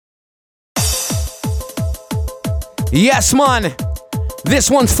Yes, man. This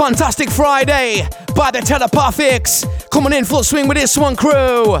one's Fantastic Friday by the Telephatics. Coming in full swing with this one,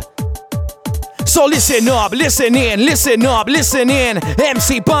 crew. So listen up, listen in, listen up, listen in.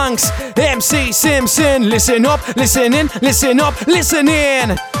 MC Bunks, MC Simpson. Listen up, listen in, listen up, listen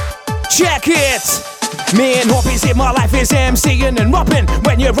in. Check it. Main hobbies in my life is MCing and rapping.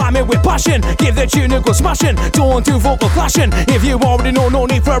 When you're rhyming with passion, give the tune a go smashing. Don't do vocal clashing. If you already know, no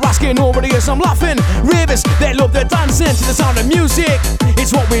need for asking. Already is I'm laughing. Ravers, they love the dancing to the sound of music.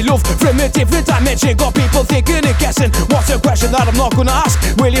 It's what we love from a different dimension. Got people thinking and guessing. What's a question that I'm not gonna ask?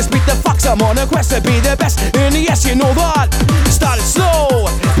 Will you speak the facts? I'm on a quest to be the best. And yes, you know that. Started slow,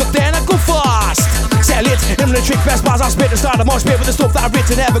 but then I go fast. Sell it in the trick, best bars I spit and start a mosh pit with the stuff that I've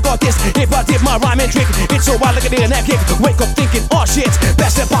written. Never got this if I did my rhyming trick. It's so wild, look at the neck kick. Wake up thinking, oh shit,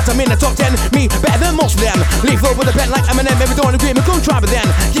 best of part, I'm in the top 10. Me better than most of them. Leave over the pen like Eminem. If you don't agree, me come try, but then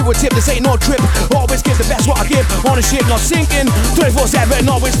give a tip, this ain't no trip. Always give the best what I give. On the shit, not sinking. 24/7,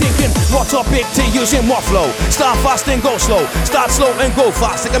 always thinking. What topic to use in what flow? Start fast and go slow. Start slow and go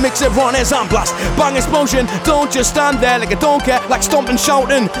fast. Like a mix of runners and blast. Bang explosion. Don't just stand there like a don't care. Like stomping,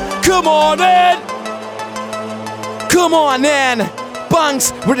 shouting. Come on then. Come on then.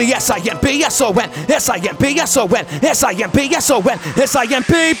 Bunks with the S-I-M-P, S-O-N, S-I-M-P, S-O-N, S-I-M-P, S-O-N,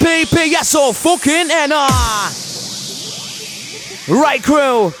 S-I-M-P, P-P, S-O fucking N-R. Right,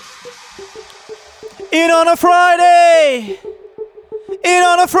 crew. In on a Friday. In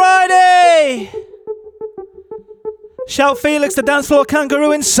on a Friday. Shout Felix, the dance floor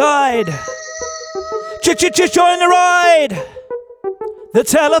kangaroo inside. Join the ride. The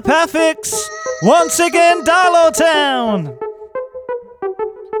Telephatics, once again, Darlow Town.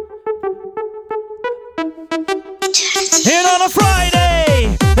 In on a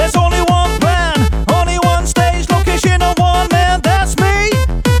Friday, there's only one plan, only one stage, location of one man, that's me.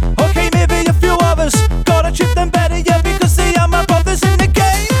 Okay, maybe a few others, gotta treat them better, yeah, because they are my brothers in the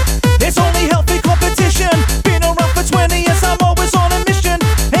game. It's only healthy competition, been around for 20 years, I'm always on a mission.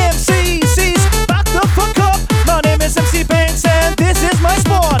 MCC's back the fuck up, my name is MC Baines and this is my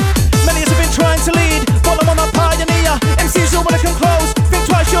sport. Many years have been trying to lead, but I'm on a pioneer. MCs who wanna come close, think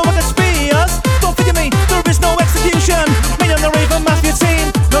twice, you're gonna spears. Don't forget me, there is no execution. Me and the Raven Mafia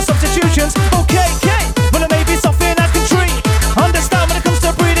team, no substitutions. Okay, well it may be something I can treat. Understand when it comes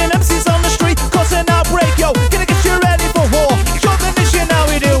to breeding MCs on the street, cause an outbreak, yo, gonna get you ready for war. Show the mission how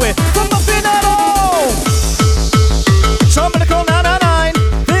we do it, from nothing at all. Somebody call 999,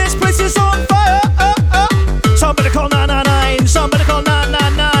 this place is on fire. Somebody call 999, somebody call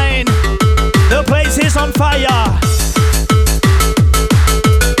 999. The place is on fire.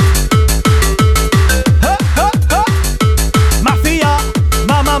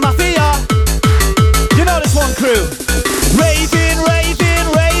 Crew. Raving,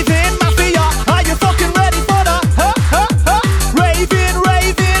 mafia. Are you fucking ready for the Raving,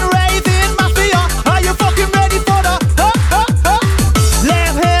 mafia. Are you fucking ready for the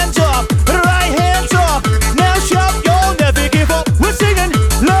Left hands up, right hands up. Now shout, you'll never give up. We're singing.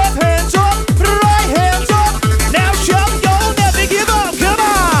 Left hands up, right hands up. Now shout, you'll never give up. Come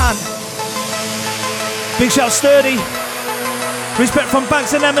on. Big shout, Sturdy. Respect from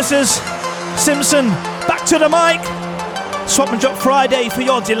Banks and Nemesis. Simpson. Back to the mic. Swap and drop Friday for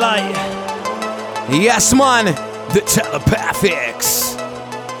your delight. Yes, man. The Telephatics.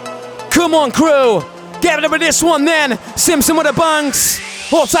 Come on, crew. Get it up with this one then. Simpson with the Bunks.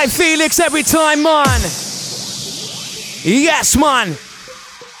 Hold tight Felix every time, man. Yes, man.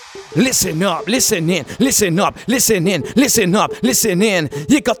 Listen up, listen in, listen up, listen in, listen up, listen in.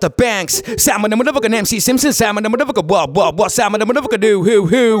 You got the Banks. Sam and the motherfucking MC Simpson. Sam and the motherfucking what? Sam and the motherfucking do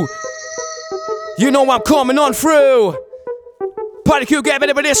who? You know I'm coming on through. Party crew, get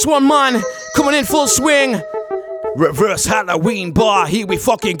ready for this one, man. Coming in full swing. Reverse Halloween bar, here we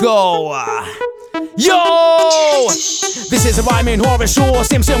fucking go. Yo! This is a rhyming horror show.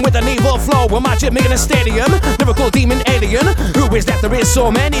 Simpson with an evil flow. Imagine me in a stadium. Lyrical demon alien. Who is that? There is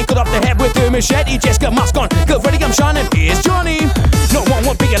so many. Cut off the head with the machete. Just got mask on. Get ready, I'm shining. Here's Johnny. No one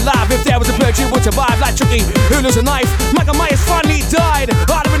would be alive if there was a bird you would survive. Like Chucky, who lose a knife. Michael Myers finally died.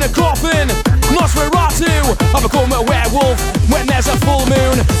 Harder in a coffin. Nosferatu. I'll become a werewolf when there's a full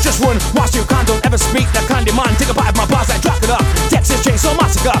moon. Just run whilst you can't. Don't ever speak. That candy man. Take a bite of my bars like Dracula. Texas Chainsaw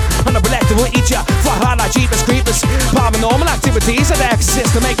Massacre. And the bullet will eat ya. Fly hard like Jeepers Creepers. Paranormal activities that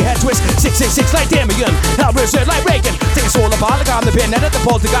exist to make a head twist. 666 like Damien. Hellraiser like Reagan. Take us all apart like I'm the pinhead at the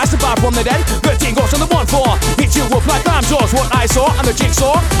poltergeist. Apart from the dead. 13 ghosts on the 1-4. Hit you up like I'm Jaws. What I saw on the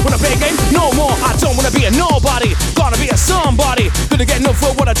jigsaw. Wanna play a game? No more. I don't wanna be a nobody. Gotta be a somebody. Gonna get enough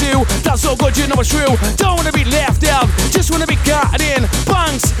for what I do. That's so good you know it's true. Don't wanna be left out. Just wanna be caught in.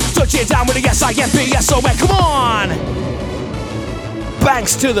 Bunks. So Put it down with the S-I-M-P-S-O-N. Come on!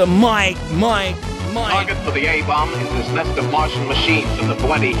 Banks to the mic. Target for the A-bomb is this nest of Martian machines in the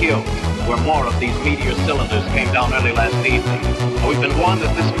Twente Hills, where more of these meteor cylinders came down early last evening. We've been warned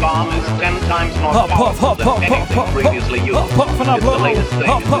that this bomb is 10 times more powerful than anything previously used. It's the latest thing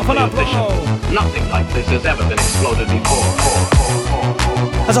in nuclear fission. Nothing like this has ever been exploded before.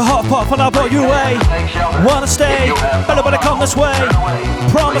 As a hot pop and I blow you away. Wanna stay? Better come this way.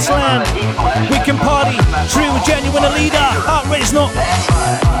 Promised land. We can party. True, genuine, a leader. Outrage not.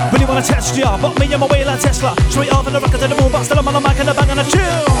 Really wanna test ya, but me, I'm away like Tesla. Straight off in the record to the moon, but still I'm on the mic and a bang and a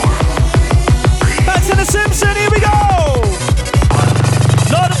chill. Back to the Simpson, here we go.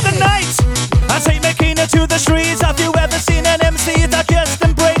 Lord of the night, I take my keener to the streets. Have you ever seen an MC digest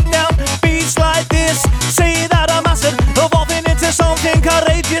and break down beats like this? Say that I'm acid, evolving into something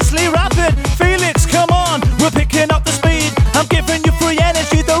courageously rapid. Felix, come on, we're picking up the speed. I'm giving you free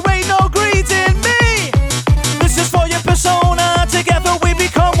energy, there ain't no greed in me. This is for your persona, together we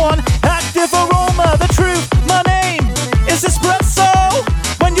become one. Active aroma, the truth, my name is Espresso.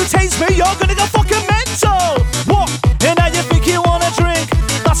 When you taste me, you're gonna go fucking mental. What? And now you think you wanna drink?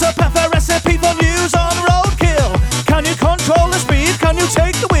 That's a pepper recipe for news on roadkill. Can you control the speed? Can you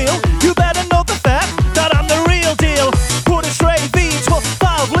take the wheel? You better know the fact that I'm the real deal. Put it straight, beats for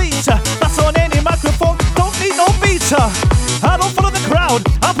 5 litre. That's on any microphone, don't need no beater. I don't follow the crowd,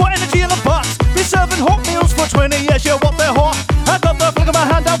 I put energy in the box. Been serving hot meals for 20 years, yeah, what they're hot. I got the flick of my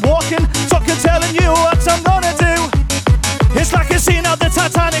hand, I'm walking, talking, telling you what I'm gonna do. It's like a scene of the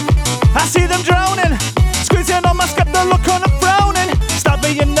Titanic, I see them drowning. Squeezing on my scalp, the look on them frowning. Stab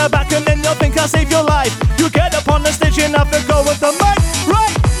me in the back and then you'll think I'll save your life. You get up on the stage and have to go with the mic,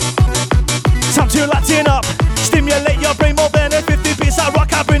 right? Time to Latin up, stimulate your brain more than a 50 piece of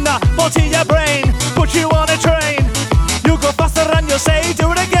rock. I bring that ball to your brain, put you on a train. You go faster and you'll say,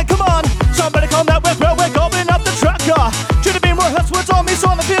 do it again, come on. Somebody call that we're going up the tracker. Should have been rehearsed with all me, so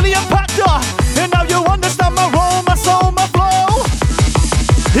I'm feeling impactor. And now you understand my role, my soul, my flow.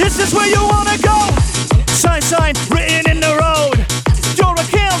 Is this where you wanna go? Sign, written in the road. You're a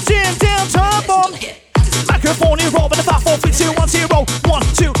counting down time bomb. Microphone you roll with the 5, 4, 3, 2, 1, 0. 1,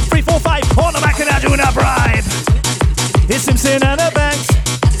 2, 3, 4, 5. On the back and I'm doing a bribe. It's Simpson and a Banks.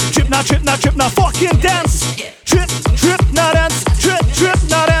 Trip now, fucking dance. Trip now dance. Trip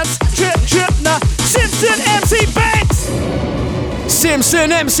now dance. Trip now. Simpson MC Banks.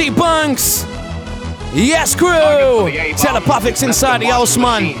 Simpson MC Banks. Yes, crew. Telephatics inside the house,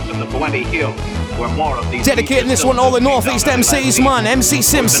 man. Dedicating this one to all the Northeast MCs, man. MC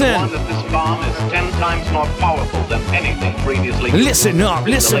Simpson. Listen up,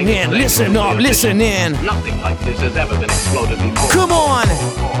 listen in, listen up, listen in. Nothing like this has ever been exploded before. Come on.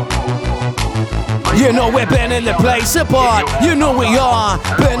 You know we're burning the place apart. You know we are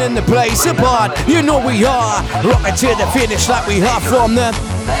burning the place apart. You know we are rocking to the finish like we have from the.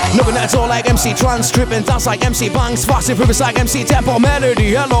 Looking at it all like MC Trans, tripping dance like MC Banks, fast and furious like MC Tempo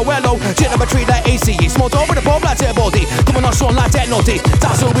Melody. Hello, geometry like ACE, smoked over the pole like body. Coming on strong like technology.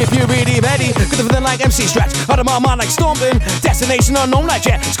 That's all if you really ready. Good for like MC Stretch, out of my mind like stomping. Destination unknown like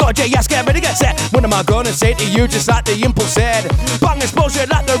Jet. Scott J, yes, get ready, get set. What am I gonna say to you? Just like the impulse said. Bang explosion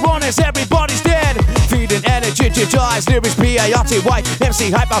like the runners, everybody's dead. Feeding energy to eyes, lyrics P-A-R-T-Y. MC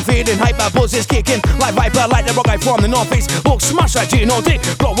hype, I'm feeling hype, my buzz is kicking. Like Viper, like the rock guy from the Northeast. Book smash like G-No-D.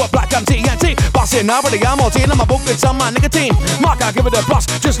 Blow up black, I'm TNT. Bossing out with the MOT, and my book with some my nicotine. Mark, I give it a plus,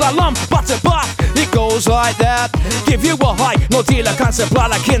 just like lump, back to back. It goes like that. Give you a high, no dealer can supply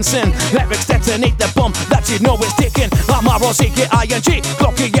like Kinson. Lyrics detonate the bomb, that you know it's ticking. I'm R-O-C-K-I-N-G.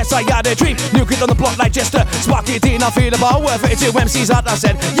 Clocky, yes, I had a dream. New kid on the block like Jester. Sparky Dean, I feel about worth it. 2 MCs out, I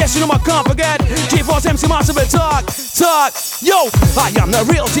said. Yes, you know I can't forget. G-Force MC Master, but talk. Yo, I am the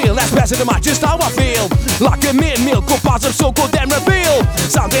real deal. That's better than just how I feel. Like a meal, good parts of so good then reveal.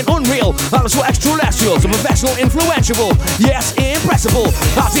 Sounding unreal, I was so extraterrestrial, so professional, influential. Yes, impressible.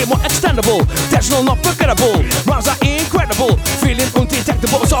 I did more extendable, intentional, not forgettable. Rhymes are incredible, feeling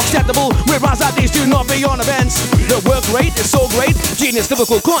undetectable, so acceptable. With rhymes like these do not be on events. The work rate is so great, genius,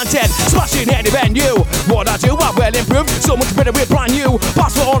 lyrical content, smashing any venue. What I do, I well improved, so much better with brand new.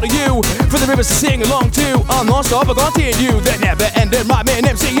 Pass for all of you, for the rivers to sing along to. I'm non-stop, I continue, the never-ending rhyming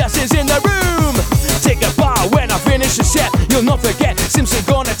MCS is in the room. Take a bow when I finish the set. You'll not forget, Simpson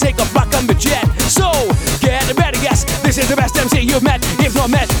gonna take a back on the jet. So, get ready, yes, this is the best MC you've met. If not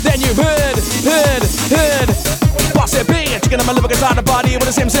met, then you've heard. Boss it be, checking out my lyrics out of body with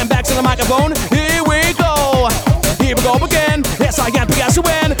the Simpson backs on the microphone. Here we go again. Yes, I am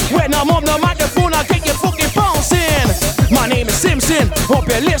PSON. When I'm on the microphone, I'll get your fucking bouncing. My name is Simpson, hope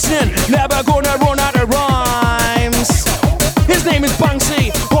you're listening. Never gonna run out of rhymes. His name is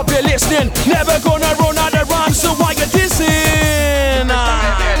Banksy, hope you're listening.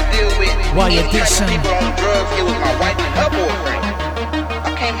 Simpson.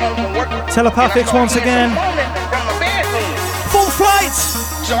 Telepathics once again. Full flight.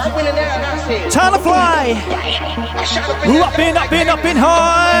 Time to fly. Up in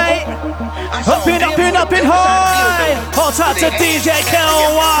high. Up in high. Hold tight to DJ KY.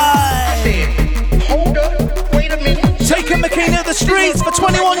 Taking McKean to the streets for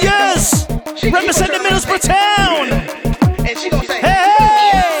 21 years. Representing Middlesbrough Town.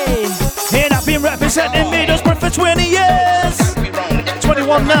 Hey! And I've been representing Middlesbrough for 20 years.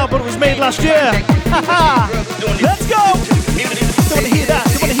 21 now, but it was made last year. Haha! Let's go! Don't wanna hear that,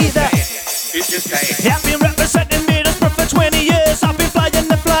 don't wanna hear that. I've been representing Middlesbrough for 20 years. I've been flying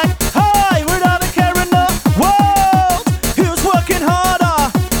the flag high without a care in the world. Who's working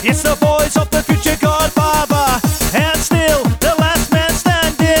harder? It's the boys of the future Godfather. And still, the last man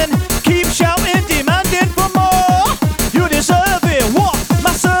standing. Keep shouting, demanding for more. You deserve it. What?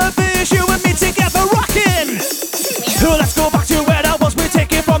 My service, you and me together rocking. Let's go back to where I was. We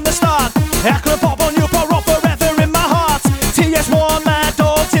take it from the start. I could pop on you for all forever in my heart. TS1, Mad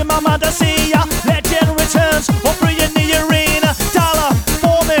Dog, Tim, Amanda, see ya. Legend returns, Aubrey in the arena. Dollar,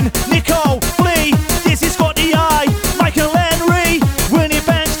 Foreman, Nico, Flea, Dizzy, Scotty I, Michael Henry, Winnie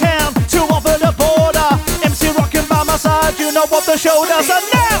Bankstown, to over the border. MC rocking by my side, you know what the show does. And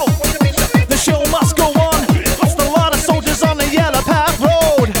now, the show must go on. Lost a lot of soldiers on the Yellow Path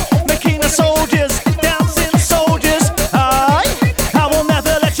Road. Makina soldiers, dancing soldiers. I will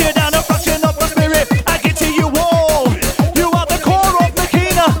never let you down. A fraction of my spirit, I get to you all. You are the core of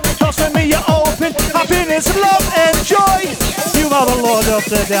Makina. Those for me are open. Happiness, love, and joy. You are the Lord of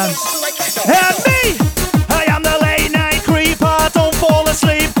the dance. And me, I am the late night creeper. Don't fall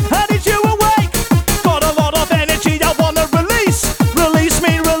asleep. I need you awake. Got a lot of energy I wanna release. Release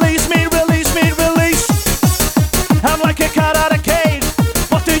me, release me, release me, release. I'm like a cat out of cage.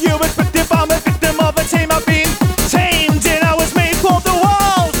 What do you expect if I'm a victim of a team I've been tamed and I was made for the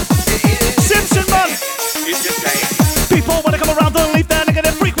world? Simpson, man. People wanna come around and leave their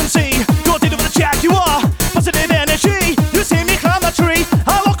negative frequency. You're dealing with a jack, you are positive energy. You see me climb a tree,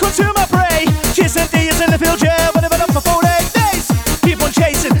 I walk onto my prey. Chasing D's in the field, yeah, but I've been up for 4 days. Keep on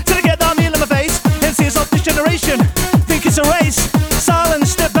chasing till I get down needle in my face. MCs of this generation think it's a race.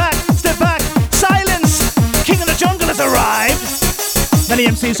 Silence, step back, silence. King of the jungle has arrived. Many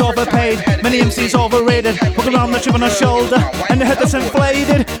MCs overpaid, many MCs overrated. Walking around the chip on her shoulder and the head that's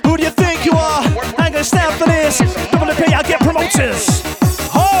inflated. Who do you think you are? I ain't gonna stand for this. Double the pay, I'll get promoters.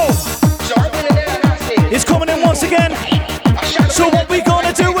 Oh! It's coming in once again. So what we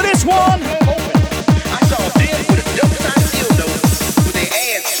gonna do with this one?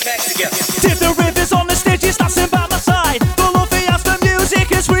 Dip the rivers on the stage, it's dancing by my side. The love he has for music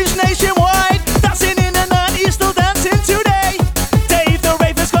has reached nationwide. Dancing in the 90s, still dancing today. Dave the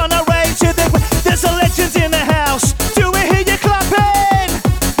Raven's gonna rage to the... There's a legend in the house. Do we hear you clapping?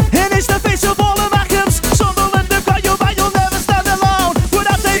 And it's the face of all the Mackhams. Sunderland have got you, but you'll never stand alone.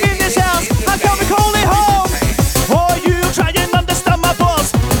 Without Dave in this house, I can't be calling home. Oh, you try and understand my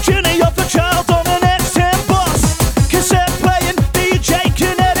buzz. Journey of the child on an X10 bus. Cassette playing, DJ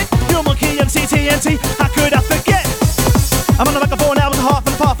Kinetic. You monkey MC TNT, how could I forget? I'm on the microphone now with a half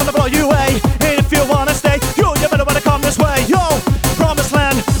and a path and I blow you away. And if you wanna stay, you better wanna come this way. Yo, promised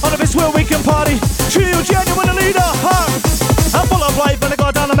land, on a base where we can party. True, genuine leader, huh? I'm full of life when I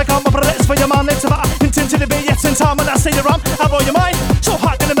go down and make all my products for your man. It's about intent to be yet in time when I say you're on. I blow your mind, so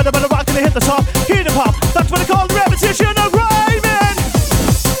hot in the middle of the rock and hit the top. Hit the pop, that's what they call repetition of rhyming.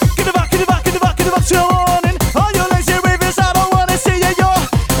 Get it back, get it back, get it back, get it back till morning. All you lazy ravers, I don't wanna see you, yo.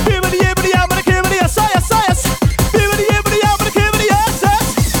 Bibbidi-yibbidi, I'm gonna give it a science. Bibbidi-yibbidi, I'm gonna give it a yes.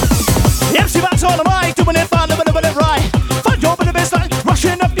 MC Max on the mic, doing it fine, doing it right. Find your bit of baseline,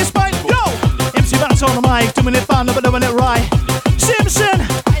 rushing up your spine, yo. MC Max on the mic, doing it fine, doing it right. Simpson,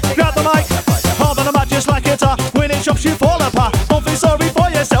 grab the mic, hold on the mic just like it's a. When it chops you fall apart, don't feel sorry for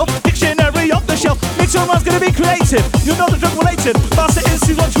yourself. Dictionary off the shelf, make someone's gonna be creative. You know the drug related, master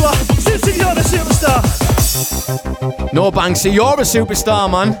is what you are. Simpson, you're the superstar. No, Banksy, you're a superstar,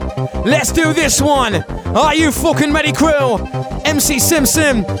 man. Let's do this one. Are you fucking ready, crew? MC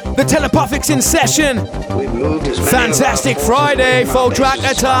Simpson, the Telephatics in session. Fantastic Friday, full track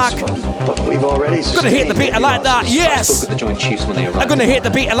attack. Gonna hit the beat like that, yes. I'm gonna hit the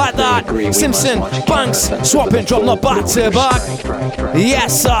beat like that. Simpson, Banks, swapping, drop not back to back.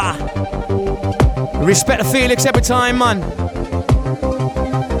 Yes, sir. Respect to Felix every time, man.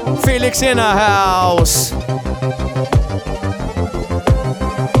 Felix in a house.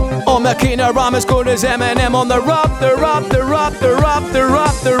 Oh, Makina rhyme as good as Eminem on the rap.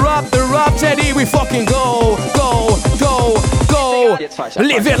 Teddy, we fucking go.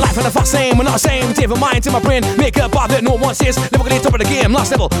 Living life in the fast same, we're not the same. Take my mind to my brain, make a bar that no one sees. Never gonna top of the game, last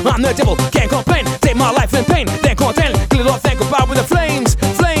level, I'm the devil, can't complain. Take my life in pain, then content. Clear it off, then go about with the flames.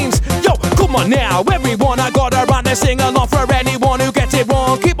 Yo, come on now, everyone, I gotta run and sing along for anyone who gets it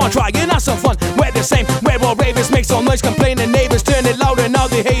wrong. Keep on trying, have some fun, we're the same. We're all ravers, make some noise, complaining neighbors, turn it louder, now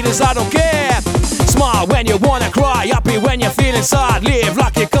the haters, I don't care. Smile when you wanna cry, happy when you're feeling sad. Live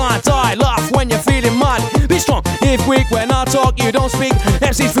like you can't die, laugh when you're feeling mad. Be strong, if weak, when I talk you don't speak.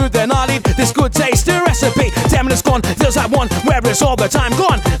 MC's food then I lead this good taste recipe. 10 minutes gone, feels like one, where it's all the time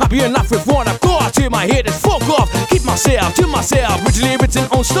gone. Happy and laugh with what I've got, to my head is fuck off. Keep myself to myself, originally written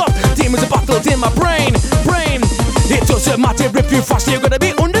on stuff. Demons are bottled in my brain. It doesn't matter if you fast, you gotta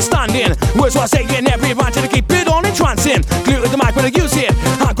be understanding. Words what I say in every rhyme till I keep it on entrancing. Glue to the mic when I use it,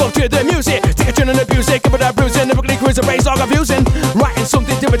 I go to the music. Take a turn and abuse it, give it a bruising. Never gonna cruise a race, dog abusing. Writing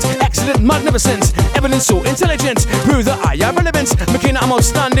something different, excellent, magnificent. Evidence so intelligent, prove that I have relevance. Making I'm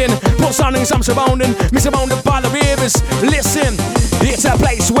outstanding, post soundings I'm surrounding. Me surrounded by the rivers, listen. It's a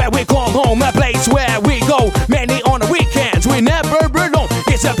place where we call home, a place where we go. Many on the weekends, we never alone.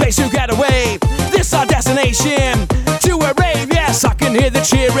 It's a place to get away, this our destination. To a rave, yes, I can hear the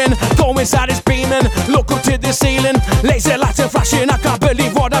cheering. Go inside, it's beaming, look up to the ceiling. Laser lights are flashing, I can't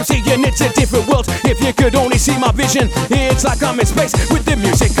believe what I'm seeing. It's a different world, if you could only see my vision. It's like I'm in space with the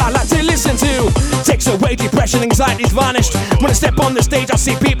music I like to listen to. Takes away depression, anxiety's vanished. When I step on the stage, I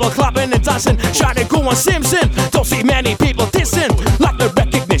see people clapping and dancing, shouting, go on Simpson. Don't see many people dissing, like the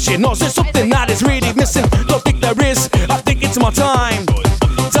recognition. Or is there something that is really missing? Don't think there is, I think it's my time.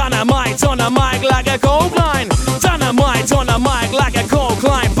 Dynamite on a mic like a coke line. Dynamite on a mic like a coke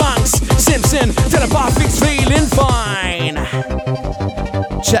line. Banks, Simpson, Telephatics, feeling fine.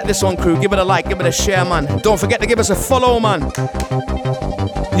 Check this one, crew. Give it a like, give it a share, man. Don't forget to give us a follow, man.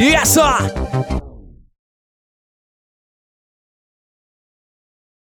 Yes, sir.